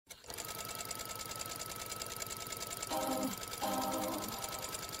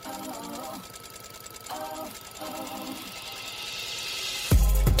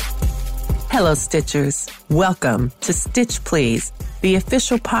Hello, Stitchers. Welcome to Stitch Please, the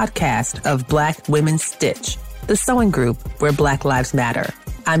official podcast of Black Women Stitch, the sewing group where Black Lives Matter.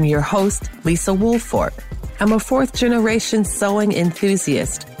 I'm your host, Lisa Woolford. I'm a fourth-generation sewing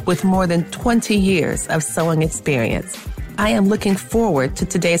enthusiast with more than 20 years of sewing experience. I am looking forward to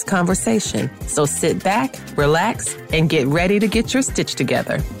today's conversation, so sit back, relax, and get ready to get your stitch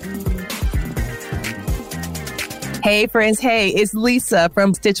together. Hey, friends. Hey, it's Lisa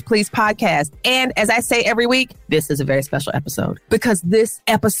from Stitch Please podcast. And as I say every week, this is a very special episode because this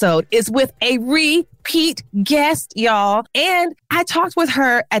episode is with a repeat guest, y'all. And I talked with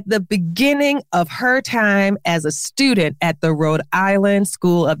her at the beginning of her time as a student at the Rhode Island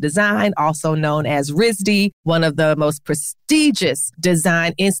School of Design, also known as RISD, one of the most prestigious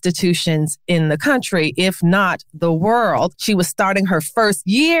design institutions in the country, if not the world. She was starting her first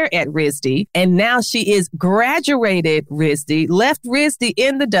year at RISD, and now she is graduated RISD, left RISD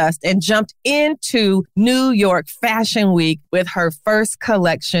in the dust, and jumped into New York Fashion Week with her first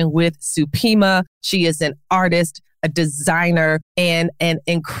collection with Supima. She is an artist, a designer, and an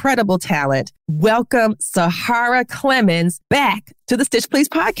incredible talent. Welcome, Sahara Clemons, back to the Stitch Please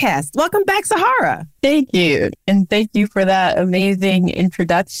podcast. Welcome back, Sahara. Thank you. And thank you for that amazing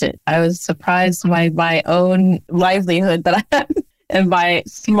introduction. I was surprised by my own livelihood that I have and my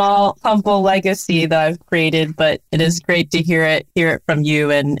small, humble legacy that I've created. But it is great to hear it from you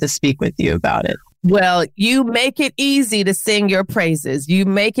and to speak with you about it. Well, you make it easy to sing your praises. You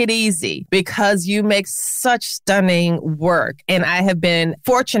make it easy because you make such stunning work. And I have been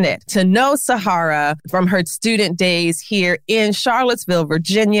fortunate to know Sahara from her student days here in Charlottesville,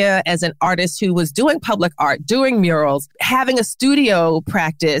 Virginia, as an artist who was doing public art, doing murals, having a studio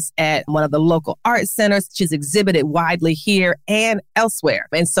practice at one of the local art centers. She's exhibited widely here and elsewhere.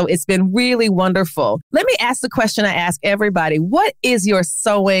 And so it's been really wonderful. Let me ask the question I ask everybody. What is your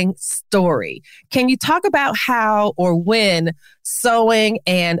sewing story? Can you talk about how or when sewing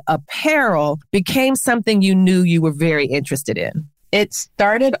and apparel became something you knew you were very interested in? It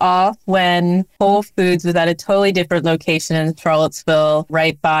started off when Whole Foods was at a totally different location in Charlottesville,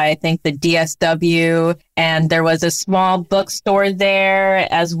 right by, I think, the DSW. And there was a small bookstore there,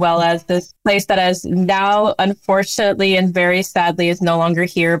 as well as this place that is now, unfortunately and very sadly, is no longer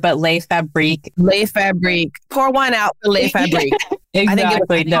here, but Les Fabriques. Les Fabriques. Pour one out for Les Fabriques. Exactly. I think it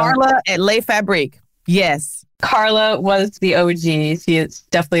was Carla at Les Fabriques. Yes. Carla was the OG. She is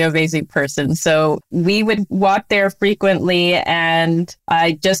definitely an amazing person. So we would walk there frequently, and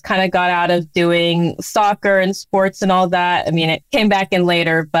I just kind of got out of doing soccer and sports and all that. I mean, it came back in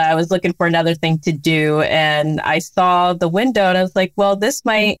later, but I was looking for another thing to do. And I saw the window and I was like, well, this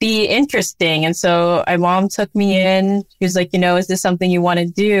might be interesting. And so my mom took me in. She was like, is this something you want to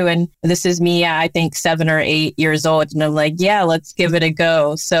do? And this is me, I think 7 or 8 years old. And I'm like, yeah, let's give it a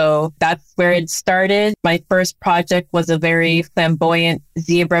go. So that's where it started. My first project was a very flamboyant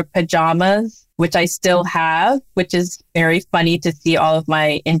zebra pajamas, which I still have, which is very funny to see all of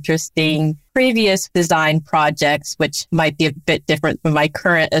my interesting previous design projects, which might be a bit different from my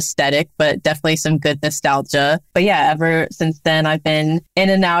current aesthetic, but definitely some good nostalgia. But yeah, ever since then, I've been in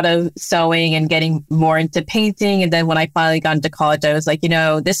and out of sewing and getting more into painting. And then when I finally got into college, I was like,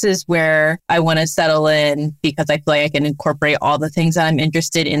 this is where I want to settle in because I feel like I can incorporate all the things that I'm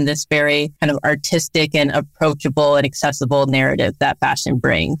interested in this very kind of artistic and approachable and accessible narrative that fashion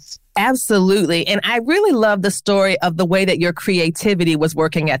brings. Absolutely. And I really love the story of the way that your creativity was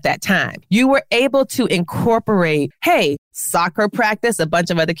working at that time. You were able to incorporate, hey, soccer practice. A bunch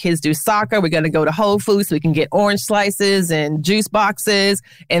of other kids do soccer. We're going to go to Whole Foods so we can get orange slices and juice boxes.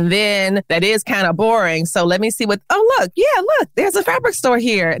 And then that is kind of boring. So let me see look, there's a fabric store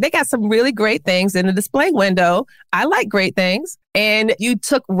here. They got some really great things in the display window. I like great things. And you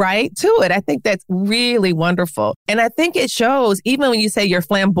took right to it. I think that's really wonderful. And I think it shows, even when you say your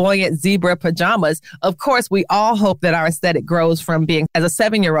flamboyant zebra pajamas, of course, we all hope that our aesthetic grows from being as a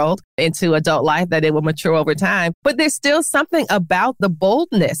 7-year-old into adult life, that it will mature over time. But there's still something about the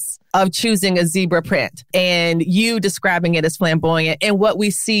boldness of choosing a zebra print and you describing it as flamboyant and what we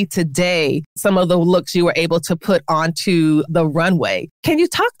see today, some of the looks you were able to put onto the runway. Can you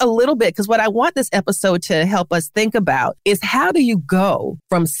talk a little bit? Because what I want this episode to help us think about is how do you go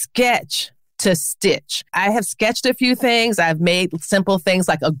from sketch to stitch? I have sketched a few things. I've made simple things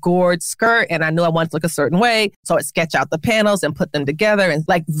like a gored skirt, and I knew I wanted to look a certain way. So I sketch out the panels and put them together, and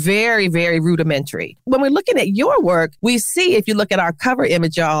like very, very rudimentary. When we're looking at your work, we see, if you look at our cover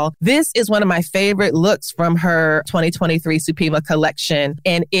image, y'all, this is one of my favorite looks from her 2023 Supima collection.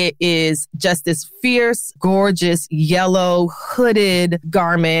 And it is just this fierce, gorgeous, yellow hooded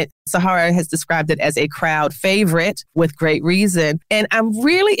garment, Sahara has described it as a crowd favorite with great reason. And I'm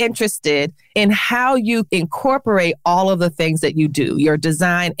really interested in how you incorporate all of the things that you do, your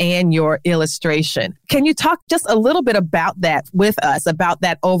design and your illustration. Can you talk just a little bit about that with us, about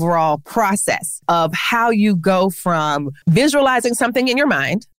that overall process of how you go from visualizing something in your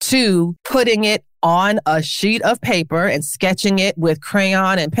mind to putting it on a sheet of paper and sketching it with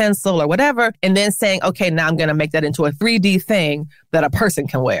crayon and pencil or whatever, and then saying, okay, now I'm going to make that into a 3D thing that a person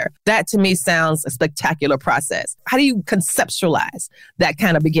can wear. That to me sounds a spectacular process. How do you conceptualize that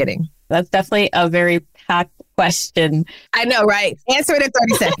kind of beginning? That's definitely a very packed question. I know, right? Answer it in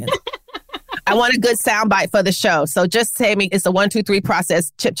 30 seconds. I want a good soundbite for the show. So just say me, it's a 1, 2, 3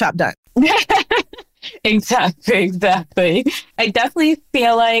 process, chip, chop, done. Exactly. I definitely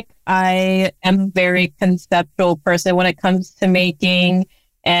feel like I am a very conceptual person when it comes to making.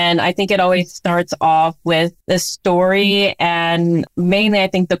 And I think it always starts off with the story. And mainly, I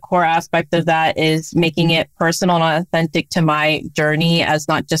think the core aspect of that is making it personal and authentic to my journey as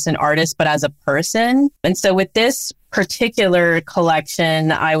not just an artist, but as a person. And so with this particular collection,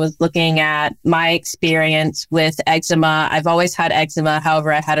 I was looking at my experience with eczema. I've always had eczema.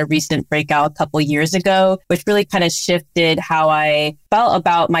 However, I had a recent breakout a couple years ago, which really kind of shifted how I felt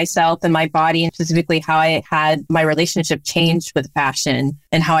about myself and my body, and specifically how I had my relationship changed with fashion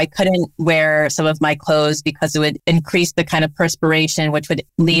and how I couldn't wear some of my clothes because it would increase the kind of perspiration, which would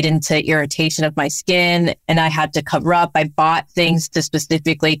lead into irritation of my skin. And I had to cover up. I bought things to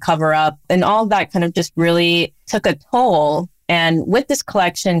specifically cover up, and all that kind of just really took a toll. And with this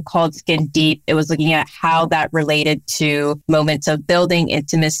collection called Skin Deep, it was looking at how that related to moments of building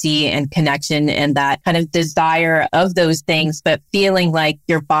intimacy and connection and that kind of desire of those things, but feeling like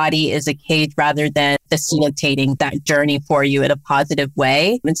your body is a cage rather than facilitating that journey for you in a positive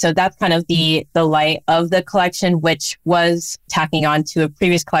way. And so that's kind of the light of the collection, which was tacking on to a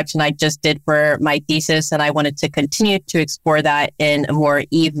previous collection I just did for my thesis. And I wanted to continue to explore that in a more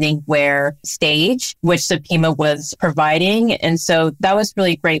evening wear stage, which Supima was providing. And so that was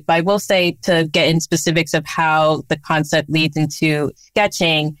really great. But I will say, to get in specifics of how the concept leads into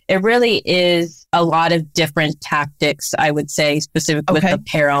sketching, it really is a lot of different tactics, I would say, specific with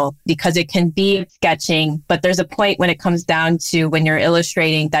apparel, because it can be sketching, but there's a point when it comes down to when you're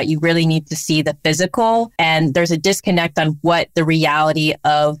illustrating that you really need to see the physical, and there's a disconnect on what the reality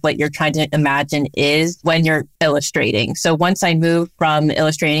of what you're trying to imagine is when you're illustrating. So once I move from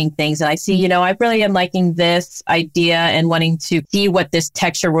illustrating things and I see, I really am liking this idea and wanting to see what this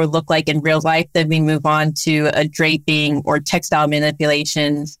texture will look like in real life, then we move on to a draping or textile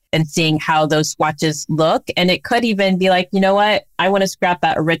manipulations and seeing how those swatches look. And it could even be like, you know what? I want to scrap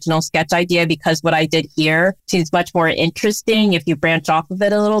that original sketch idea because what I did here seems much more interesting if you branch off of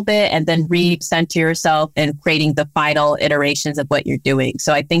it a little bit and then re-center yourself and creating the final iterations of what you're doing.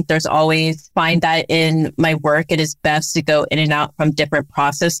 So I think there's always, find that in my work, it is best to go in and out from different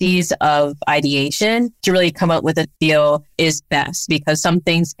processes of ideation to really come up with a feel is best, because some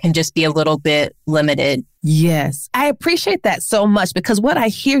things can just be a little bit limited. Yes, I appreciate that so much, because what I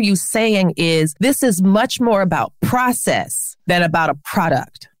hear you saying is this is much more about process than about a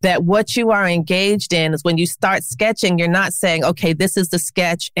product. That what you are engaged in is when you start sketching, you're not saying, okay, this is the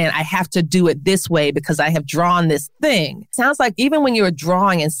sketch and I have to do it this way because I have drawn this thing. Sounds like even when you're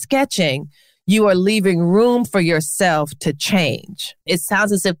drawing and sketching, you are leaving room for yourself to change. It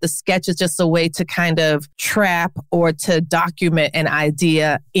sounds as if the sketch is just a way to kind of trap or to document an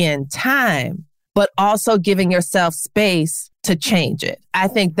idea in time, but also giving yourself space to change it. I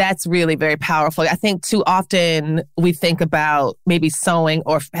think that's really very powerful. I think too often we think about maybe sewing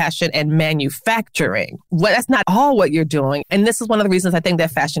or fashion and manufacturing. Well, that's not all what you're doing. And this is one of the reasons I think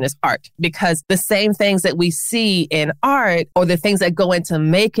that fashion is art, because the same things that we see in art, or the things that go into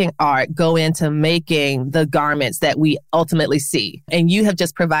making art, go into making the garments that we ultimately see. And you have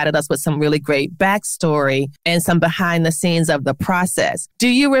just provided us with some really great backstory and some behind the scenes of the process. Do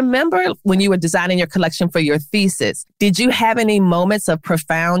you remember when you were designing your collection for your thesis, did you have any moments of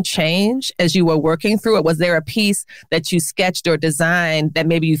profound change as you were working through it? Was there a piece that you sketched or designed that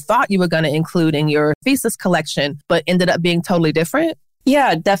maybe you thought you were going to include in your thesis collection, but ended up being totally different?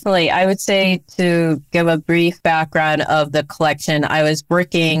 Yeah, definitely. I would say, to give a brief background of the collection, I was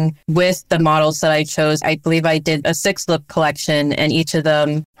working with the models that I chose. I believe I did a 6-look collection, and each of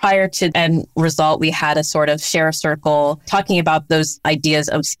them, prior to the end result, we had a sort of share circle talking about those ideas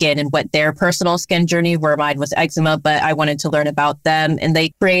of skin and what their personal skin journey were. Mine was eczema, but I wanted to learn about them. And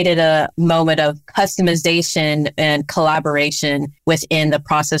they created a moment of customization and collaboration within the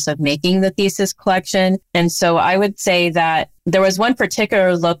process of making the thesis collection. And so I would say that there was one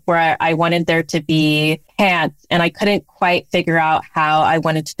particular look where I wanted there to be pants and I couldn't quite figure out how I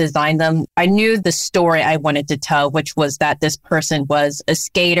wanted to design them. I knew the story I wanted to tell, which was that this person was a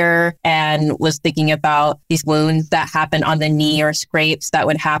skater and was thinking about these wounds that happen on the knee or scrapes that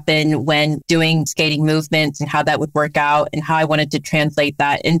would happen when doing skating movements and how that would work out, and how I wanted to translate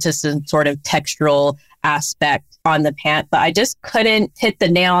that into some sort of textural aspect on the pant, but I just couldn't hit the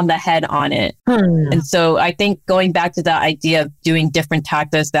nail on the head on it. And so I think going back to the idea of doing different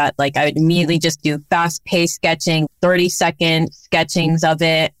tactics, that like I would immediately just do fast-paced sketching, 30-second sketchings of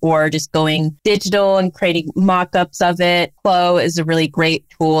it, or just going digital and creating mock-ups of it. Flow is a really great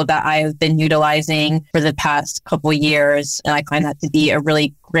tool that I have been utilizing for the past couple of years, and I find that to be a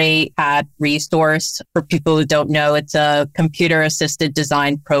really great resource. For people who don't know, it's a computer-assisted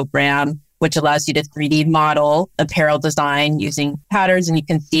design program which allows you to 3D model apparel design using patterns, and you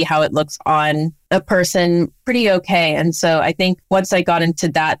can see how it looks on a person pretty okay. And so I think once I got into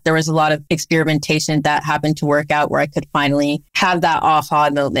that, there was a lot of experimentation that happened to work out where I could finally have that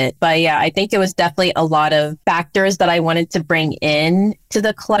aha moment. But yeah, I think it was definitely a lot of factors that I wanted to bring in to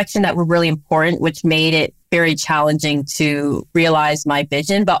the collection that were really important, which made it very challenging to realize my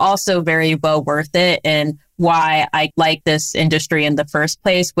vision, but also very well worth it, and why I like this industry in the first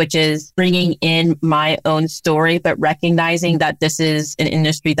place, which is bringing in my own story, but recognizing that this is an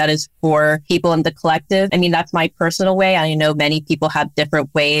industry that is for people in the collective. I mean, that's my personal way. I know many people have different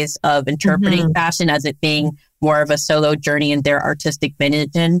ways of interpreting fashion as it being more of a solo journey in their artistic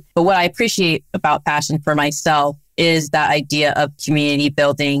vision. But what I appreciate about fashion for myself is that idea of community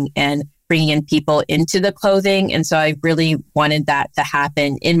building and bringing in people into the clothing. And so I really wanted that to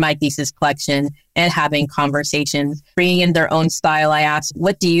happen in my thesis collection, and having conversations, bringing in their own style. I asked,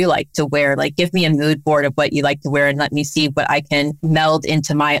 what do you like to wear? Like, give me a mood board of what you like to wear and let me see what I can meld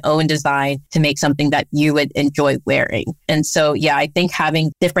into my own design to make something that you would enjoy wearing. And so, yeah, I think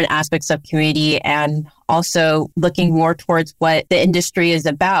having different aspects of community and also looking more towards what the industry is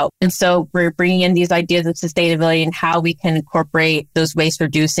about. And so we're bringing in these ideas of sustainability and how we can incorporate those waste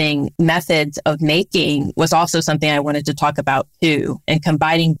reducing methods of making was also something I wanted to talk about too. And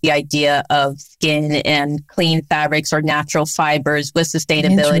combining the idea of skin and clean fabrics or natural fibers with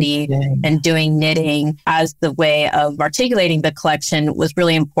sustainability and doing knitting as the way of articulating the collection was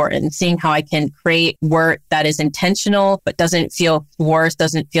really important. Seeing how I can create work that is intentional, but doesn't feel forced,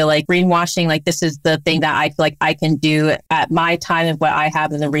 doesn't feel like greenwashing. Like, this is the thing that I feel like I can do at my time and what I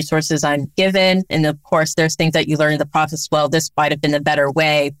have and the resources I'm given. And of course, there's things that you learn in the process. Well, this might have been a better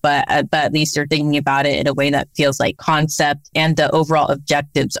way, but at least you're thinking about it in a way that feels like concept and the overall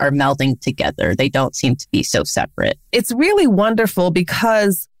objectives are melding together. They don't seem to be so separate. It's really wonderful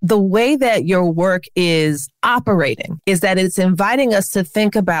because the way that your work is operating is that it's inviting us to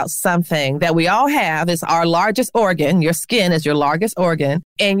think about something that we all have is our largest organ. Your skin is your largest organ.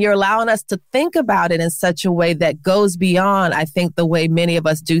 And you're allowing us to think about it in such a way that goes beyond, I think, the way many of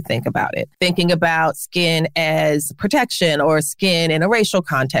us do think about it. Thinking about skin as protection, or skin in a racial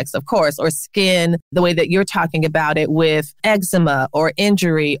context, of course, or skin the way that you're talking about it with eczema or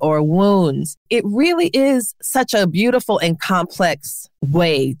injury or wounds. It really is such a beautiful and complex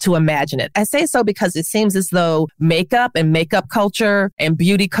way to imagine it. I say so because it seems as though makeup and makeup culture and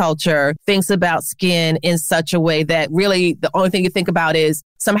beauty culture thinks about skin in such a way that really the only thing you think about is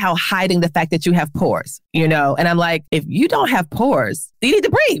somehow hiding the fact that you have pores, you know? And I'm like, if you don't have pores, you need to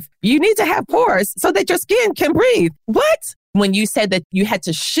breathe. You need to have pores so that your skin can breathe. What? When you said that you had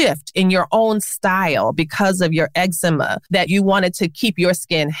to shift in your own style because of your eczema, that you wanted to keep your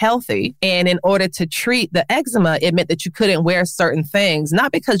skin healthy. And in order to treat the eczema, it meant that you couldn't wear certain things,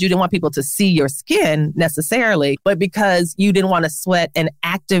 not because you didn't want people to see your skin necessarily, but because you didn't want to sweat and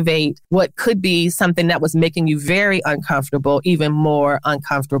activate what could be something that was making you very uncomfortable, even more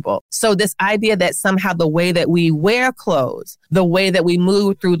uncomfortable. So this idea that somehow the way that we wear clothes, the way that we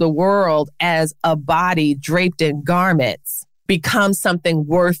move through the world as a body draped in garments, becomes something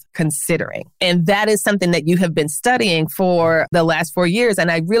worth considering. And that is something that you have been studying for the last 4 years.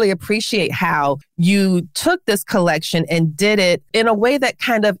 And I really appreciate how you took this collection and did it in a way that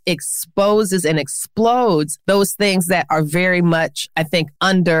kind of exposes and explodes those things that are very much, I think,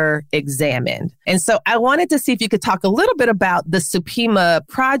 under-examined. And so I wanted to see if you could talk a little bit about the Supima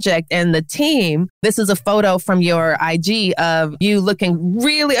project and the team. This is a photo from your IG of you looking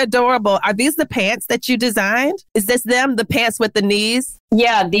really adorable. Are these the pants that you designed? Is this them, the pants with the knees?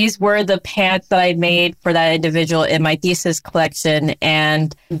 Yeah, these were the pants that I made for that individual in my thesis collection.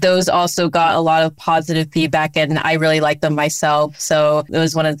 And those also got a lot of positive feedback and I really liked them myself. So it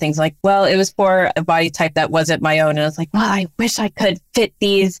was one of the things like, well, it was for a body type that wasn't my own. And I was like, well, I wish I could fit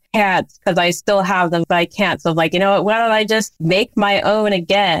these pants because I still have them, but I can't. So I'm like, you know what, why don't I just make my own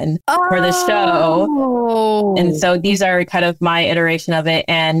again for the show? And so these are kind of my iteration of it.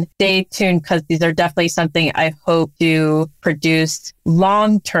 And stay tuned because these are definitely something I hope to produce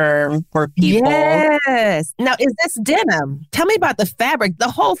long-term for people. Yes. Now, is this denim? Tell me about the fabric. The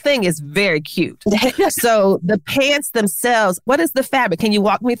whole thing is very cute. So the pants themselves, what is the fabric? Can you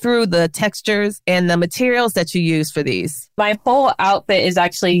walk me through the textures and the materials that you use for these? My whole outfit is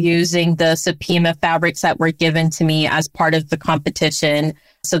actually using the Supima fabrics that were given to me as part of the competition.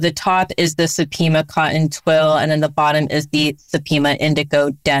 So the top is the Supima cotton twill, and then the bottom is the Supima indigo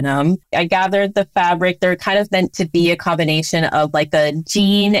denim. I gathered the fabric. They're kind of meant to be a combination of like a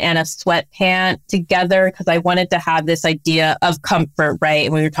jean and a sweatpant together because I wanted to have this idea of comfort, right?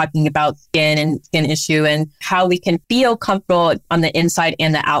 And we were talking about skin and skin issue and how we can feel comfortable on the inside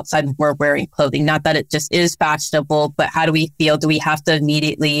and the outside when we're wearing clothing. Not that it just is fashionable, but how do we feel? Do we have to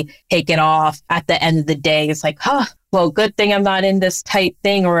immediately take it off at the end of the day? It's like, well, good thing I'm not in this tight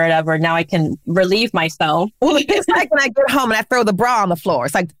thing or whatever. Now I can relieve myself. It's like when I get home and I throw the bra on the floor.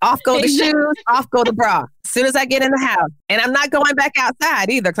 It's like off go the shoes, off go the bra. As soon as I get in the house. And I'm not going back outside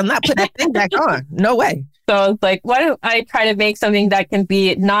either because I'm not putting that thing back on. No way. So it's like, why don't I try to make something that can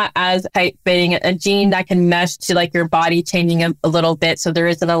be not as tight fitting, a jean that can mesh to like your body changing a little bit. So there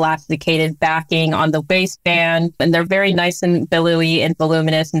is an elasticated backing on the waistband and they're very nice and billowy and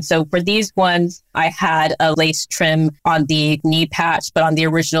voluminous. And so for these ones, I had a lace trim on the knee patch, but on the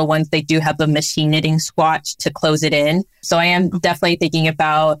original ones, they do have a machine knitting swatch to close it in. So I am definitely thinking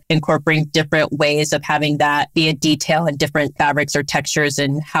about incorporating different ways of having that be a detail in different fabrics or textures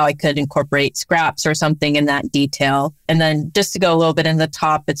and how I could incorporate scraps or something in that detail. And then just to go a little bit in the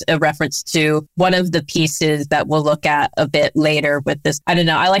top, it's a reference to one of the pieces that we'll look at a bit later with this. I don't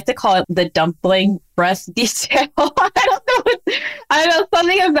know. I like to call it the dumpling breast detail. I don't know,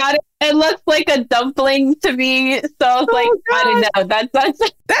 something about it. It looks like a dumpling to me. So I was like, I don't know.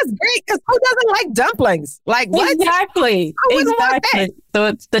 That's great because who doesn't like dumplings? Like what? Exactly. Exactly. So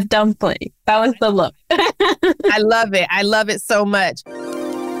it's the dumpling. That was the look. I love it. I love it so much.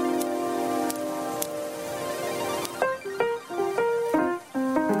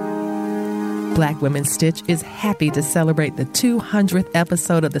 Black Women Stitch is happy to celebrate the 200th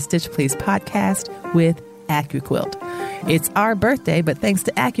episode of the Stitch Please podcast with AccuQuilt. It's our birthday, but thanks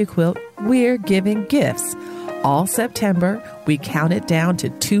to AccuQuilt, we're giving gifts. All September, we counted down to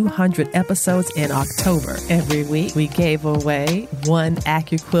 200 episodes in October. Every week, we gave away one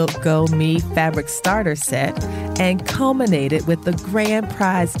AccuQuilt Go Me fabric starter set and culminated with the grand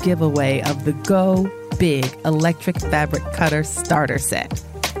prize giveaway of the Go Big electric fabric cutter starter set.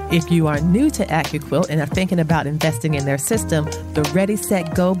 If you are new to AccuQuilt and are thinking about investing in their system, the Ready,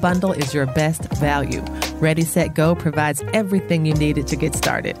 Set, Go bundle is your best value. Ready, Set, Go provides everything you needed to get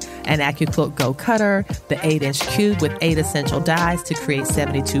started. An AccuQuilt Go cutter, the 8-inch cube with 8 essential dies to create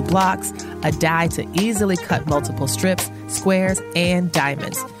 72 blocks, a die to easily cut multiple strips, squares, and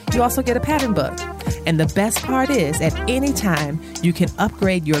diamonds. You also get a pattern book. And the best part is, at any time, you can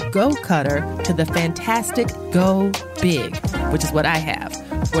upgrade your Go cutter to the fantastic Go Big, which is what I have,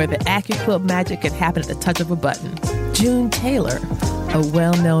 where the AccuQuilt magic can happen at the touch of a button. June Taylor, a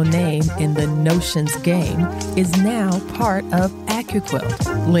well-known name in the notions game, is now part of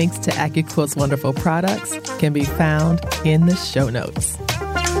AccuQuilt. Links to AccuQuilt's wonderful products can be found in the show notes.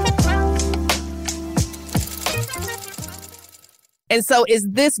 And so is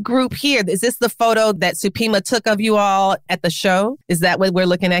this group here, is this the photo that Supima took of you all at the show? Is that what we're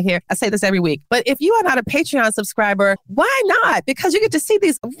looking at here? I say this every week. But if you are not a Patreon subscriber, why not? Because you get to see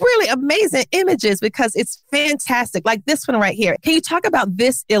these really amazing images because it's fantastic. Like this one right here. Can you talk about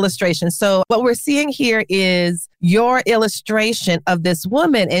this illustration? So what we're seeing here is your illustration of this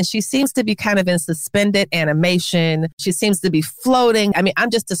woman, and she seems to be kind of in suspended animation. She seems to be floating. I mean,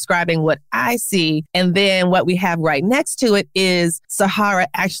 I'm just describing what I see. And then what we have right next to it is Sahara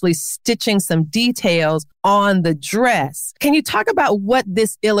actually stitching some details on the dress. Can you talk about what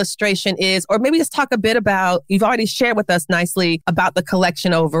this illustration is? Or maybe just talk a bit about, you've already shared with us nicely about the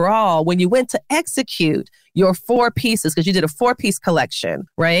collection overall. When you went to execute your 4 pieces, because you did a 4-piece collection,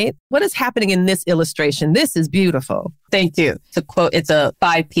 right? What is happening in this illustration? This is beautiful. Thank you. To quote, it's a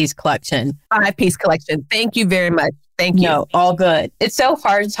 5-piece collection. 5-piece collection. Thank you very much. Thank you. No, all good. It's so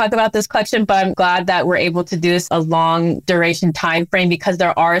hard to talk about this collection, but I'm glad that we're able to do this a long duration time frame because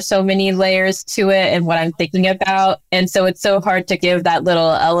there are so many layers to it and what I'm thinking about. And so it's so hard to give that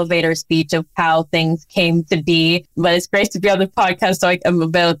little elevator speech of how things came to be. But it's great to be on the podcast so I'm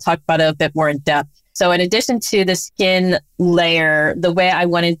able to talk about it a bit more in depth. So in addition to the skin layer, the way I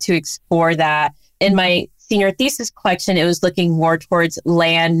wanted to explore that in my senior thesis collection, it was looking more towards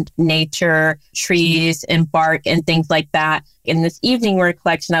land, nature, trees, and bark and things like that. In this evening wear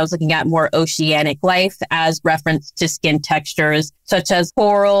collection, I was looking at more oceanic life as reference to skin textures, such as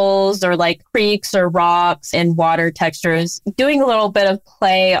corals or like creeks or rocks and water textures, doing a little bit of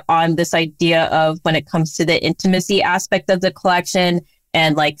play on this idea of when it comes to the intimacy aspect of the collection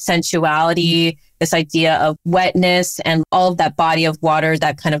and like sensuality, this idea of wetness and all of that body of water,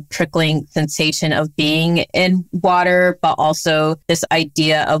 that kind of trickling sensation of being in water, but also this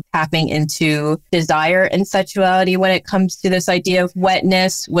idea of tapping into desire and sexuality when it comes to this idea of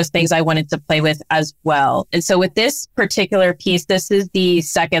wetness was things I wanted to play with as well. And so with this particular piece, this is the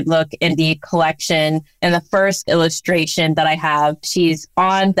second look in the collection. And the first illustration that I have, she's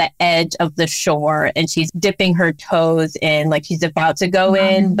on the edge of the shore and she's dipping her toes in, like she's about to go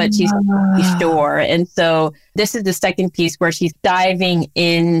in, but she's shore. And so this is the second piece where she's diving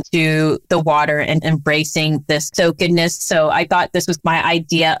into the water and embracing this soakedness. So I thought this was my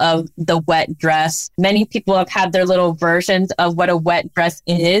idea of the wet dress. Many people have had their little versions of what a wet dress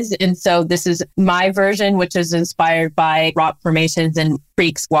is. And so this is my version, which is inspired by rock formations and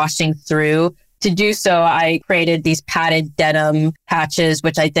creeks washing through. To do so, I created these padded denim patches,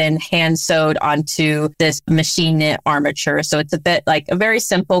 which I then hand sewed onto this machine knit armature. So it's a bit like a very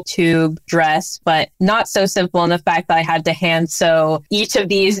simple tube dress, but not so simple in the fact that I had to hand sew each of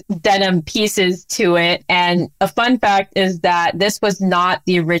these denim pieces to it. And a fun fact is that this was not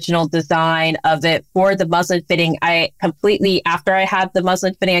the original design of it for the muslin fitting. After I had the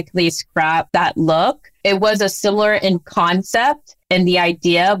muslin fitting, I completely scrapped that look. It was a similar in concept and the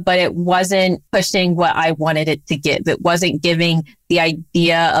idea, but it wasn't pushing what I wanted it to give. It wasn't giving the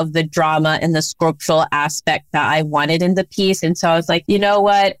idea of the drama and the sculptural aspect that I wanted in the piece. And so I was like, you know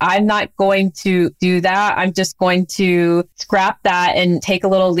what? I'm not going to do that. I'm just going to scrap that and take a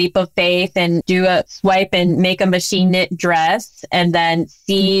little leap of faith and do a swipe and make a machine knit dress and then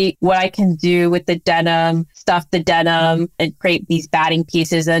see what I can do with the denim, stuff the denim and create these batting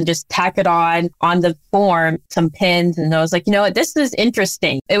pieces and just tack it on the form, some pins. And I was like, you know what? This is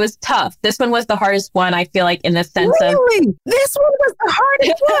interesting. It was tough. This one was the hardest one, I feel like, in the sense of... Really? This one was the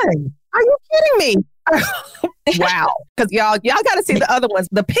hardest one? Are you kidding me? Wow. Because y'all got to see the other ones.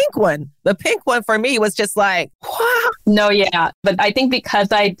 The pink one for me was just like, wow. No, yeah. But I think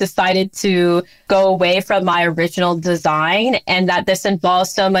because I decided to go away from my original design and that this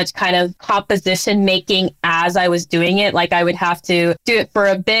involves so much kind of composition making as I was doing it, like I would have to do it for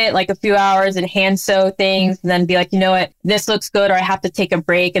a bit, like a few hours and hand sew things and then be like, you know what, this looks good, or I have to take a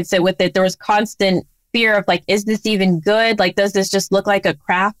break and sit with it. There was constant fear of like, is this even good? Like, does this just look like a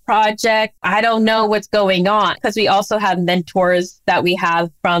craft project? I don't know what's going on. Because we also have mentors that we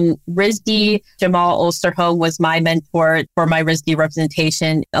have from RISD. Jamal Osterholm was my mentor for my RISD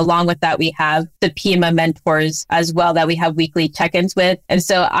representation. Along with that, we have the PIMA mentors as well that we have weekly check-ins with. And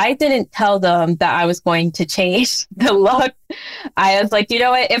so I didn't tell them that I was going to change the look. I was like, you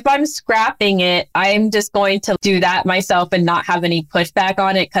know what? If I'm scrapping it, I'm just going to do that myself and not have any pushback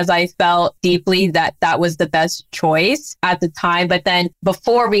on it because I felt deeply that that was the best choice at the time. But then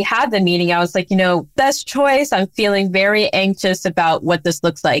before we had the meeting, I was like, you know, best choice. I'm feeling very anxious about what this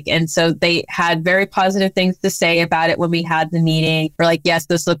looks like. And so they had very positive things to say about it when we had the meeting. We're like, yes,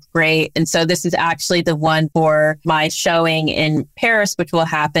 this looks great. And so this is actually the one for my showing in Paris, which will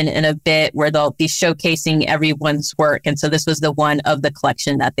happen in a bit, where they'll be showcasing everyone's work. And so this was the one of the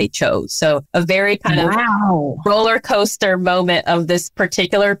collection that they chose. So a very kind of roller coaster moment of this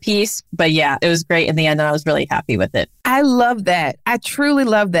particular piece. But yeah, it was great in the end. And I was really happy with it. I love that. I truly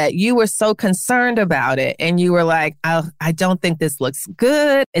love that. You were so concerned about it. And you were like, I don't think this looks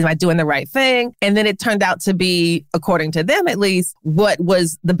good. Am I doing the right thing? And then it turned out to be, according to them at least, what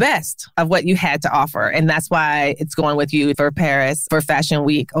was the best of what you had to offer. And that's why it's going with you for Paris for Fashion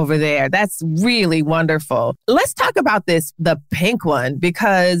Week over there. That's really wonderful. Let's talk about this, the pink one,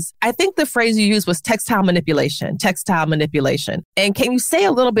 because I think the phrase you used was textile manipulation. And can you say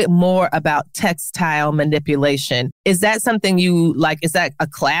a little bit more about textile manipulation? Is that something you like? Is that a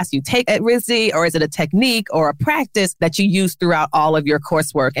class you take at RISD, or is it a technique or a practice that you use throughout all of your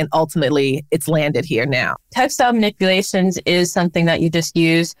coursework and ultimately it's landed here now? Textile manipulations is something that you just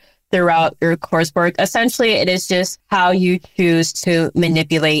use throughout your coursework. Essentially, it is just how you choose to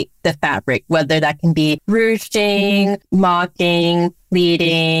manipulate the fabric, whether that can be ruching, mocking,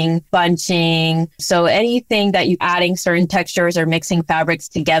 pleating, bunching. So anything that you adding certain textures or mixing fabrics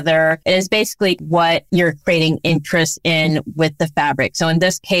together is basically what you're creating interest in with the fabric. So in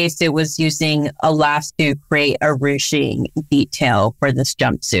this case, it was using elastic to create a ruching detail for this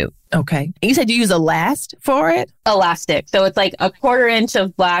jumpsuit. Okay. And you said you use elast for it? Elastic. So it's like a 1/4 inch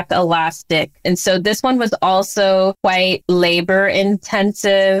of black elastic. And so this one was also quite labor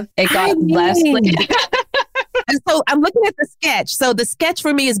intensive. It got less. And so I'm looking at the sketch. So the sketch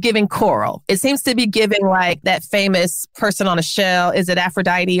for me is giving coral. It seems to be giving like that famous person on a shell. Is it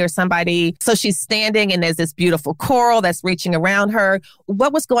Aphrodite or somebody? So she's standing and there's this beautiful coral that's reaching around her.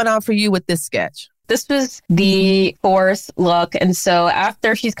 What was going on for you with this sketch? This was the 4th look. And so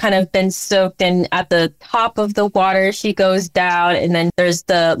after she's kind of been soaked in at the top of the water, she goes down. And then there's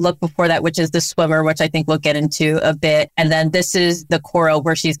the look before that, which is the swimmer, which I think we'll get into a bit. And then this is the coral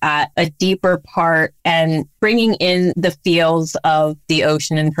where she's at a deeper part and bringing in the feels of the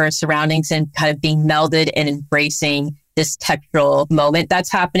ocean and her surroundings and kind of being melded and embracing this textural moment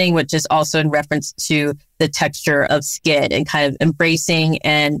that's happening, which is also in reference to the texture of skin and kind of embracing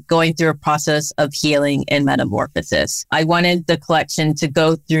and going through a process of healing and metamorphosis. I wanted the collection to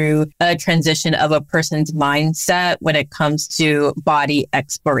go through a transition of a person's mindset when it comes to body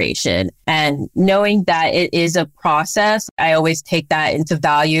exploration. And knowing that it is a process, I always take that into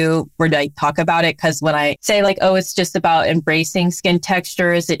value when I talk about it. Because when I say like, oh, it's just about embracing skin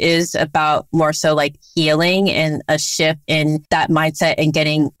textures, it is about more so like healing and a shift in that mindset and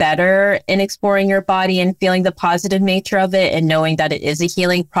getting better in exploring your body and feeling the positive nature of it and knowing that it is a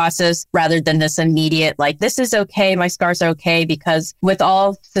healing process rather than this immediate, like, this is okay, my scars are okay. Because with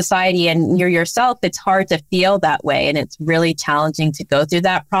all society and you're yourself, it's hard to feel that way. And it's really challenging to go through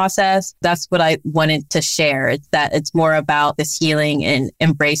that process. That's what I wanted to share. It's that it's more about this healing and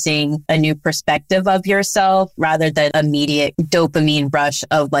embracing a new perspective of yourself rather than immediate dopamine rush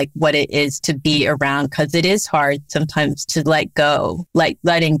of like what it is to be around. Because it is hard sometimes to let go. Like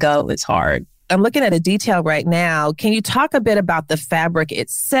letting go is hard. I'm looking at a detail right now. Can you talk a bit about the fabric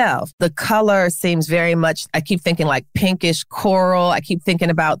itself? The color seems very much, I keep thinking like pinkish coral. I keep thinking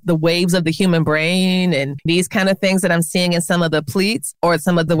about the waves of the human brain and these kind of things that I'm seeing in some of the pleats or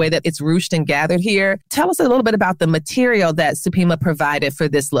some of the way that it's ruched and gathered here. Tell us a little bit about the material that Supima provided for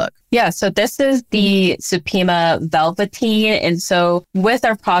this look. Yeah, so this is the Supima Velveteen. And so with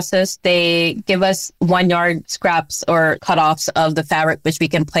our process, they give us 1 yard scraps or cutoffs of the fabric, which we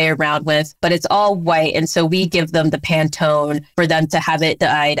can play around with, but it's all white. And so we give them the Pantone for them to have it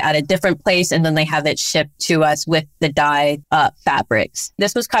dyed at a different place. And then they have it shipped to us with the dyed fabrics.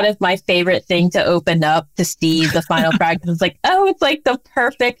 This was kind of my favorite thing to open up to see the final product. I was like, oh, it's like the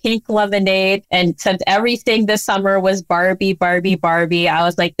perfect pink lemonade. And since everything this summer was Barbie, Barbie, Barbie, I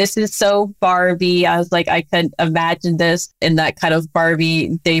was like, this is so Barbie. I was like, I could imagine this in that kind of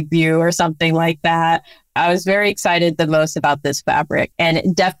Barbie debut or something like that. I was very excited the most about this fabric, and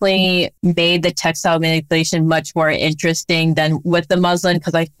it definitely made the textile manipulation much more interesting than with the muslin,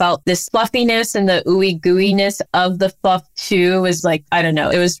 because I felt this fluffiness and the ooey gooiness of the fluff too was like, I don't know,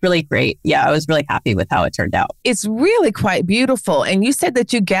 it was really great. Yeah, I was really happy with how it turned out. It's really quite beautiful. And you said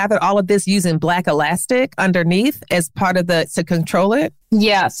that you gathered all of this using black elastic underneath as part of to control it?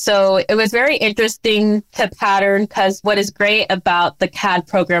 Yeah, so it was very interesting to pattern because what is great about the CAD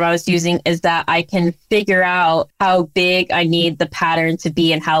program I was using is that I can figure out how big I need the pattern to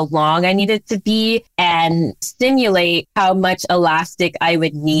be and how long I need it to be and simulate how much elastic I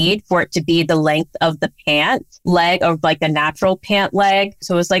would need for it to be the length of the pant leg or like a natural pant leg.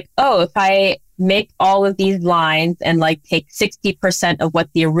 So it was like, oh, if I make all of these lines and like take 60% of what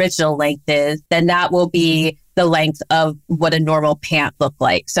the original length is, then that will be the length of what a normal pant looked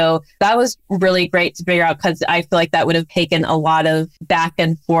like. So that was really great to figure out because I feel like that would have taken a lot of back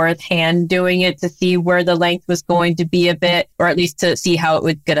and forth hand doing it to see where the length was going to be a bit, or at least to see how it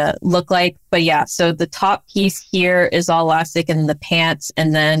would gonna look like. But yeah, so the top piece here is all elastic in the pants.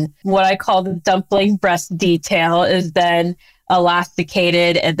 And then what I call the dumpling breast detail is then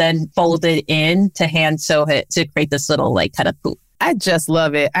elasticated and then folded in to hand sew it to create this little like kind of poof. I just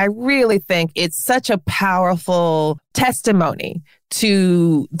love it. I really think it's such a powerful testimony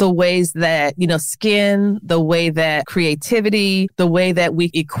to the ways that, skin, the way that creativity, the way that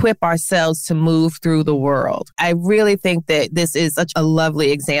we equip ourselves to move through the world. I really think that this is such a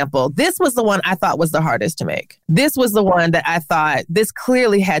lovely example. This was the one I thought was the hardest to make. This was the one that I thought this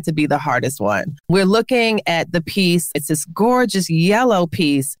clearly had to be the hardest one. We're looking at the piece. It's this gorgeous yellow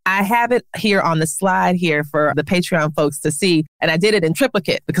piece. I have it here on the slide here for the Patreon folks to see. And I did it in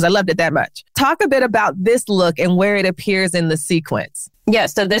triplicate because I loved it that much. Talk a bit about this look and where it appears in the sequence. Yeah,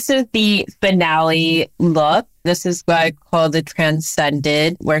 so this is the finale look. This is what I call the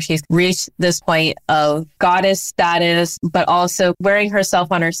transcended, where she's reached this point of goddess status, but also wearing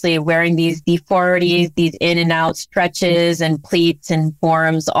herself on her sleeve, wearing these deformities, these in and out stretches and pleats and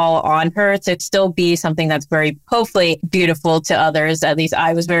forms all on her to still be something that's very, hopefully, beautiful to others. At least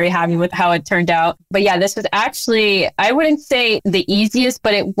I was very happy with how it turned out. But yeah, this was actually, I wouldn't say the easiest,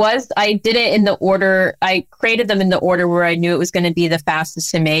 but I did it in the order, I created them in the order where I knew it was going to be the fastest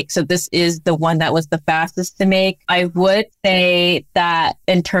to make. So this is the one that was the fastest to make. I would say that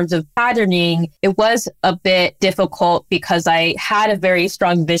in terms of patterning, it was a bit difficult because I had a very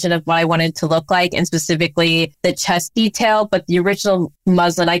strong vision of what I wanted to look like, and specifically the chest detail. But the original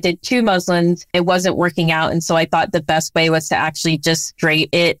muslin, I did 2 muslins. It wasn't working out. And so I thought the best way was to actually just drape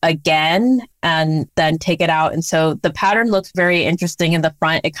it again and then take it out. And so the pattern looks very interesting in the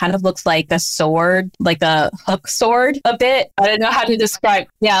front. It kind of looks like a sword, like a hook sword a bit. I don't know how to describe.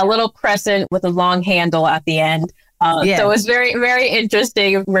 Yeah, a little crescent with a long handle at the end. So it was very, very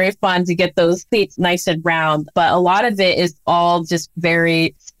interesting, very fun to get those pleats nice and round. But a lot of it is all just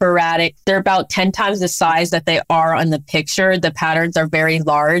very sporadic. They're about 10 times the size that they are on the picture. The patterns are very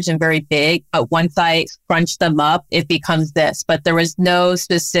large and very big. But once I scrunch them up, it becomes this. But there was no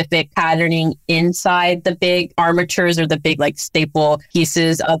specific patterning inside the big armatures or the big like staple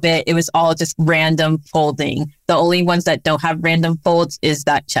pieces of it. It was all just random folding. The only ones that don't have random folds is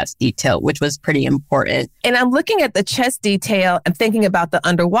that chest detail, which was pretty important. And I'm looking at the chest detail and thinking about the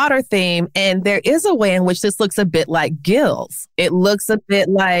underwater theme. And there is a way in which this looks a bit like gills. It looks a bit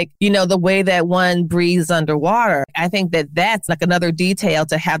like, the way that one breathes underwater. I think that that's like another detail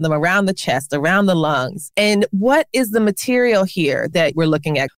to have them around the chest, around the lungs. And what is the material here that we're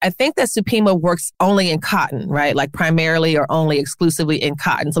looking at? I think that Supima works only in cotton, right? Like primarily or only exclusively in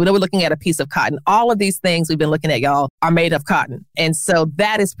cotton. So we know we're looking at a piece of cotton. All of these things we've been looking at, y'all, are made of cotton. And so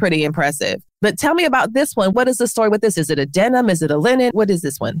that is pretty impressive. But tell me about this one. What is the story with this? Is it a denim? Is it a linen? What is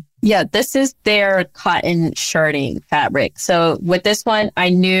this one? Yeah, this is their cotton shirting fabric. So with this one, I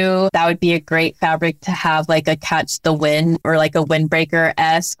knew that would be a great fabric to have like a catch the wind or like a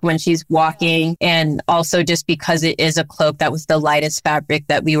windbreaker-esque when she's walking. And also just because it is a cloak, that was the lightest fabric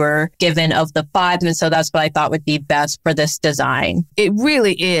that we were given of the 5. And so that's what I thought would be best for this design. It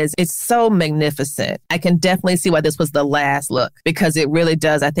really is. It's so magnificent. I can definitely see why this was the last look, because it really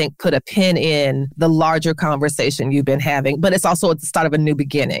does, I think, put a pin in the larger conversation you've been having. But it's also at the start of a new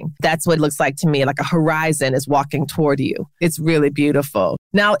beginning. That's what it looks like to me, like a horizon is walking toward you. It's really beautiful.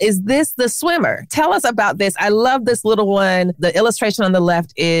 Now, is this the swimmer? Tell us about this. I love this little one. The illustration on the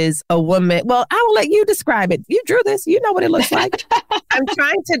left is a woman. Well, I will let you describe it. You drew this. You know what it looks like. I'm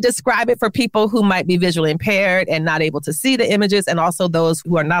trying to describe it for people who might be visually impaired and not able to see the images, and also those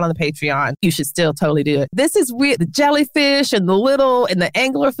who are not on the Patreon. You should still totally do it. This is weird. The jellyfish and the little and the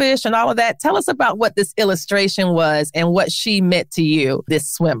anglerfish and all of that. Tell us about what this illustration was and what she meant to you, this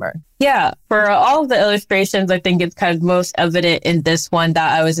swimmer. Yeah, for all of the illustrations, I think it's kind of most evident in this one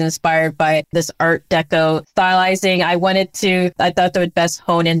that I was inspired by this Art Deco stylizing. I thought they would best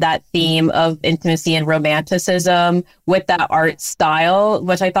hone in that theme of intimacy and romanticism with that art style,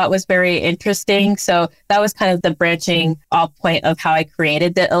 which I thought was very interesting. So that was kind of the branching off point of how I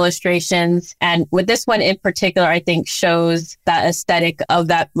created the illustrations. And with this one in particular, I think shows that aesthetic of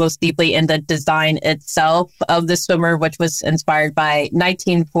that most deeply in the design itself of the swimmer, which was inspired by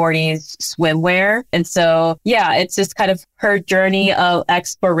 1940s swimwear. And so, yeah, it's just kind of her journey of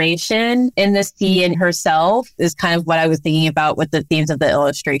exploration in the sea and herself is kind of what I was thinking about with the themes of the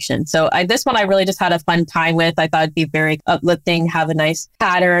illustration. So this one I really just had a fun time with. I thought it'd be very uplifting, have a nice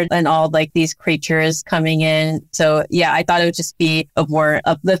pattern and all like these creatures coming in. So yeah, I thought it would just be a more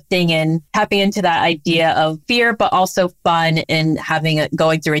uplifting and tapping into that idea of fear, but also fun in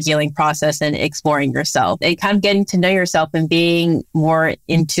going through a healing process and exploring yourself and kind of getting to know yourself and being more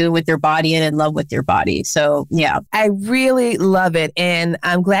in tune with your body and in love with your body. So yeah. I really love it. And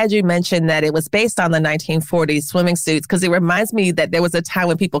I'm glad you mentioned that it was based on the 1940s swimming suits, because it reminds me that there was a time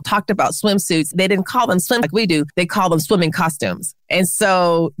when people talked about swimsuits. They didn't call them swim like we do. They call them swimming costumes. And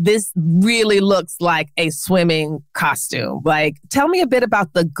so this really looks like a swimming costume. Like, tell me a bit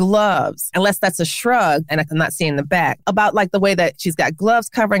about the gloves, unless that's a shrug and I'm not seeing the back, about like the way that she's got gloves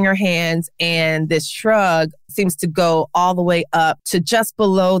covering her hands and this shrug seems to go all the way up to just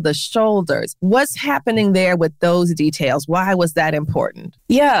below the shoulders. What's happening there with those details? Why was that important?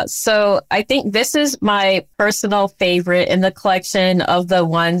 Yeah, so I think this is my personal favorite in the collection of the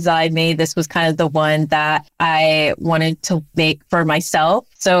ones I made. This was kind of the one that I wanted to make for myself.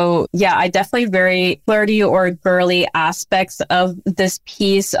 So yeah, I definitely very flirty or girly aspects of this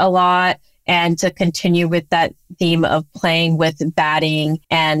piece a lot. and to continue with that theme of playing with batting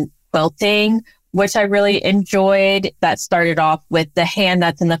and quilting, which I really enjoyed. That started off with the hand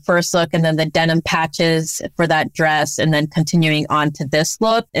that's in the first look and then the denim patches for that dress and then continuing on to this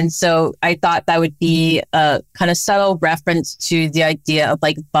look. And so I thought that would be a kind of subtle reference to the idea of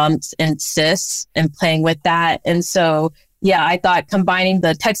like bumps and cysts and playing with that. And so yeah, I thought combining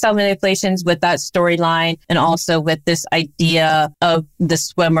the textile manipulations with that storyline and also with this idea of the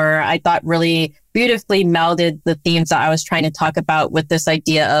swimmer, I thought really beautifully melded the themes that I was trying to talk about with this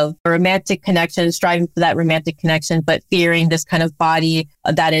idea of a romantic connection, striving for that romantic connection, but fearing this kind of body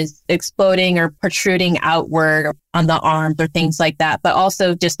that is exploding or protruding outward on the arms or things like that. But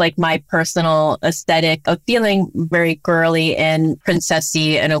also just like my personal aesthetic of feeling very girly and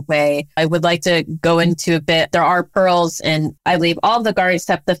princessy in a way. I would like to go into a bit. There are pearls and I believe all of the garments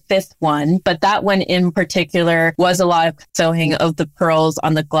except the fifth one, but that one in particular was a lot of sewing of the pearls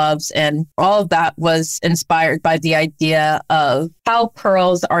on the gloves, and all of that was inspired by the idea of how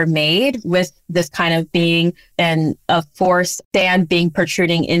pearls are made, with this kind of being and a force stand being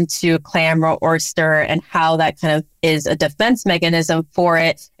protruding into clam or oyster, and how that kind of is a defense mechanism for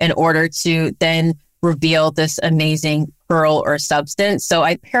it in order to then reveal this amazing pearl or substance. So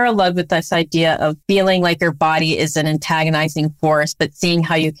I paralleled with this idea of feeling like your body is an antagonizing force, but seeing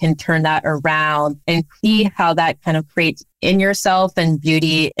how you can turn that around and see how that kind of creates in yourself and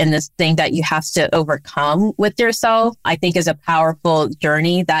beauty in this thing that you have to overcome with yourself, I think is a powerful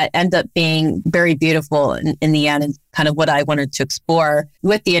journey that ends up being very beautiful in the end, and kind of what I wanted to explore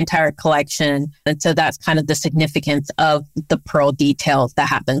with the entire collection. And so that's kind of the significance of the pearl details that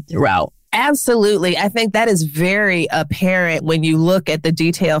happen throughout. Absolutely. I think that is very apparent when you look at the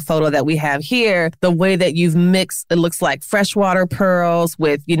detailed photo that we have here, the way that you've mixed, it looks like freshwater pearls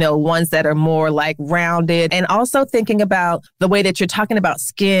with, ones that are more like rounded, and also thinking about the way that you're talking about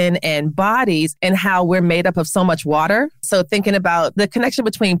skin and bodies and how we're made up of so much water. So thinking about the connection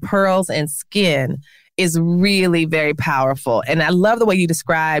between pearls and skin is really very powerful. And I love the way you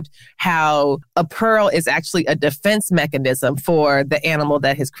described how a pearl is actually a defense mechanism for the animal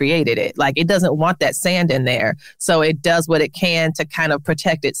that has created it. Like, it doesn't want that sand in there. So it does what it can to kind of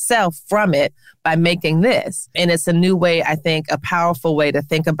protect itself from it by making this. And it's a new way, I think, a powerful way to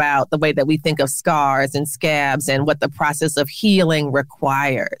think about the way that we think of scars and scabs and what the process of healing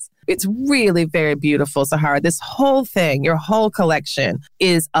requires. It's really very beautiful, Sahara. This whole thing, your whole collection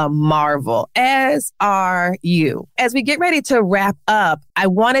is a marvel, as are you. As we get ready to wrap up, I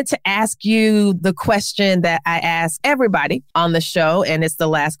wanted to ask you the question that I ask everybody on the show, and it's the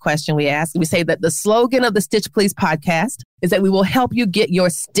last question we ask. We say that the slogan of the Stitch Please podcast is that we will help you get your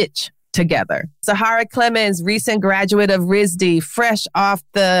stitch together. Sahara Clemons, recent graduate of RISD, fresh off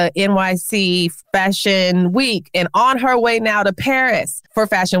the NYC Fashion Week and on her way now to Paris for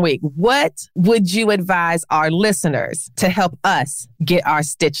Fashion Week. What would you advise our listeners to help us get our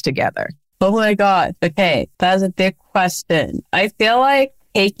stitch together? Oh my God. Okay. That's a big question. I feel like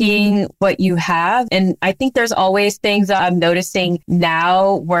taking what you have. And I think there's always things that I'm noticing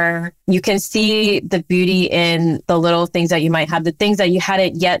now where you can see the beauty in the little things that you might have, the things that you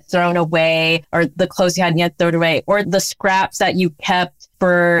hadn't yet thrown away, or the clothes you hadn't yet thrown away, or the scraps that you kept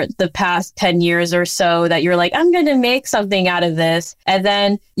for the past 10 years or so that you're like, I'm going to make something out of this. And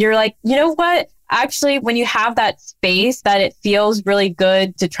then you're like, you know what? Actually, when you have that space, that it feels really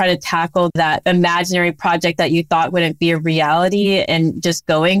good to try to tackle that imaginary project that you thought wouldn't be a reality and just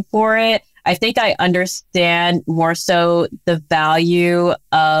going for it. I think I understand more so the value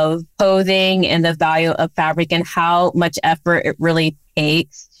of clothing and the value of fabric and how much effort it really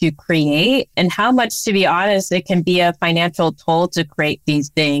takes to create, and how much, to be honest, it can be a financial toll to create these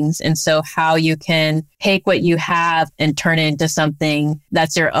things. And so how you can take what you have and turn it into something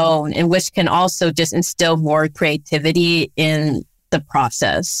that's your own, and which can also just instill more creativity in the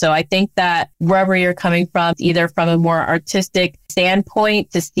process. So I think that wherever you're coming from, either from a more artistic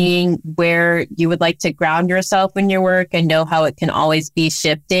standpoint to seeing where you would like to ground yourself in your work and know how it can always be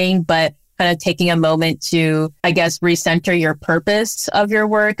shifting, but kind of taking a moment to, I guess, recenter your purpose of your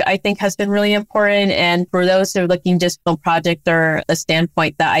work, I think has been really important. And for those who are looking just from a project or a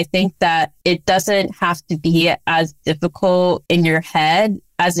standpoint, that I think that it doesn't have to be as difficult in your head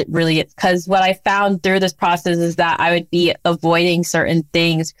as it really is. Because what I found through this process is that I would be avoiding certain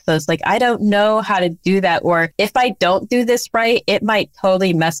things because I was like, I don't know how to do that. Or if I don't do this right, it might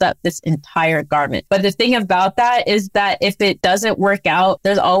totally mess up this entire garment. But the thing about that is that if it doesn't work out,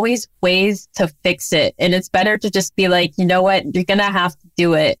 there's always ways to fix it. And it's better to just be like, you know what, you're going to have to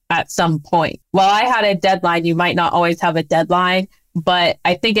do it at some point. While I had a deadline, you might not always have a deadline. But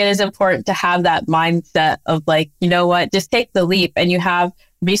I think it is important to have that mindset of like, you know what, just take the leap, and you have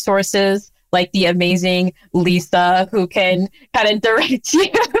resources like the amazing Lisa who can kind of direct you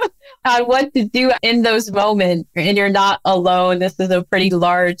on what to do in those moments. And you're not alone. This is a pretty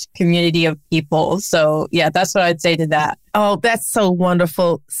large community of people. So yeah, that's what I'd say to that. Oh, that's so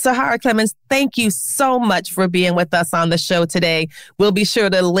wonderful. Sahara Clemons, thank you so much for being with us on the show today. We'll be sure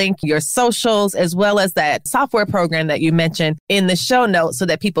to link your socials as well as that software program that you mentioned in the show notes so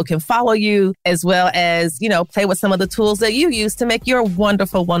that people can follow you as well as, play with some of the tools that you use to make your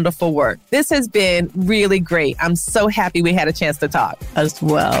wonderful, wonderful work. This has been really great. I'm so happy we had a chance to talk. As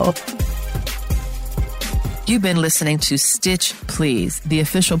well. You've been listening to Stitch Please, the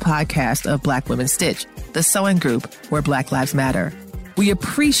official podcast of Black Women Stitch, the sewing group where Black Lives Matter. We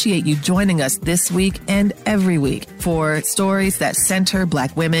appreciate you joining us this week and every week for stories that center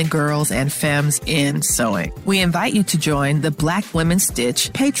Black women, girls, and femmes in sewing. We invite you to join the Black Women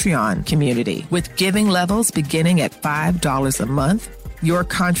Stitch Patreon community with giving levels beginning at $5 a month. Your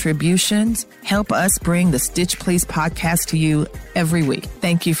contributions help us bring the Stitch Please podcast to you every week.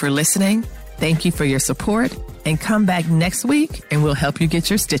 Thank you for listening. Thank you for your support, and come back next week and we'll help you get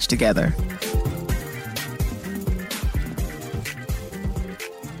your stitch together.